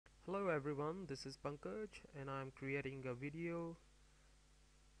Hello everyone, this is Pankaj and I'm creating a video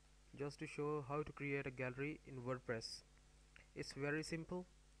just to show how to create a gallery in WordPress. It's very simple.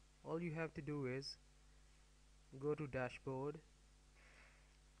 All you have to do is go to dashboard,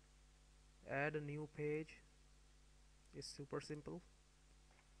 add a new page. It's super simple.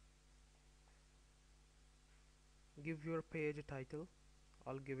 Give your page a title.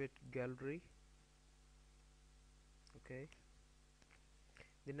 I'll give it gallery. Okay.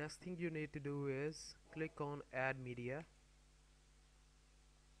 The next thing you need to do is click on add media,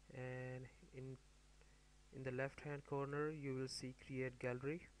 and in the left hand corner you will see create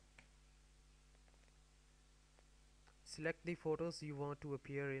gallery. Select the photos you want to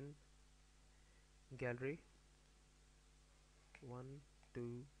appear in gallery. 1,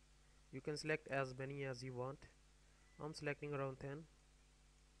 2. You can select as many as you want. I'm selecting around 10.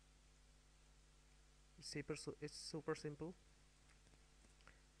 It's super simple.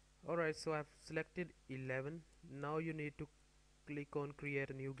 Alright, so I've selected 11. Now you need to click on create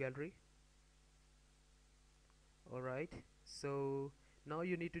a new gallery. Alright, so now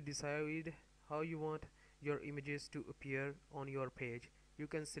you need to decide how you want your images to appear on your page. You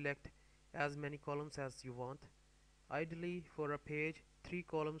can select as many columns as you want. Ideally for a page 3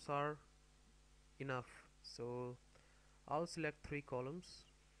 columns are enough, so I'll select 3 columns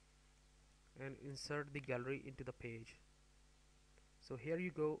and insert the gallery into the page. So here you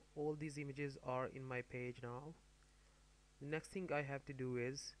go, all these images are in my page now. The next thing I have to do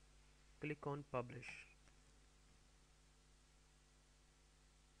is click on publish.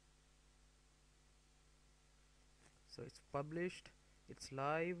 So it's published, it's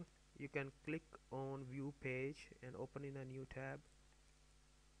live. You can click on view page and open in a new tab,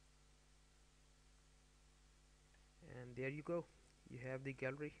 and there you go, you have the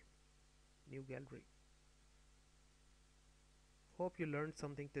gallery, new gallery. Hope you learned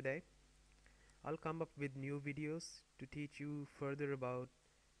something today. I'll come up with new videos to teach you further about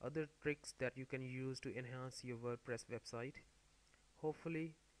other tricks that you can use to enhance your WordPress website.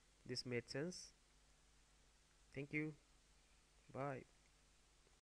 Hopefully this made sense. Thank you. Bye.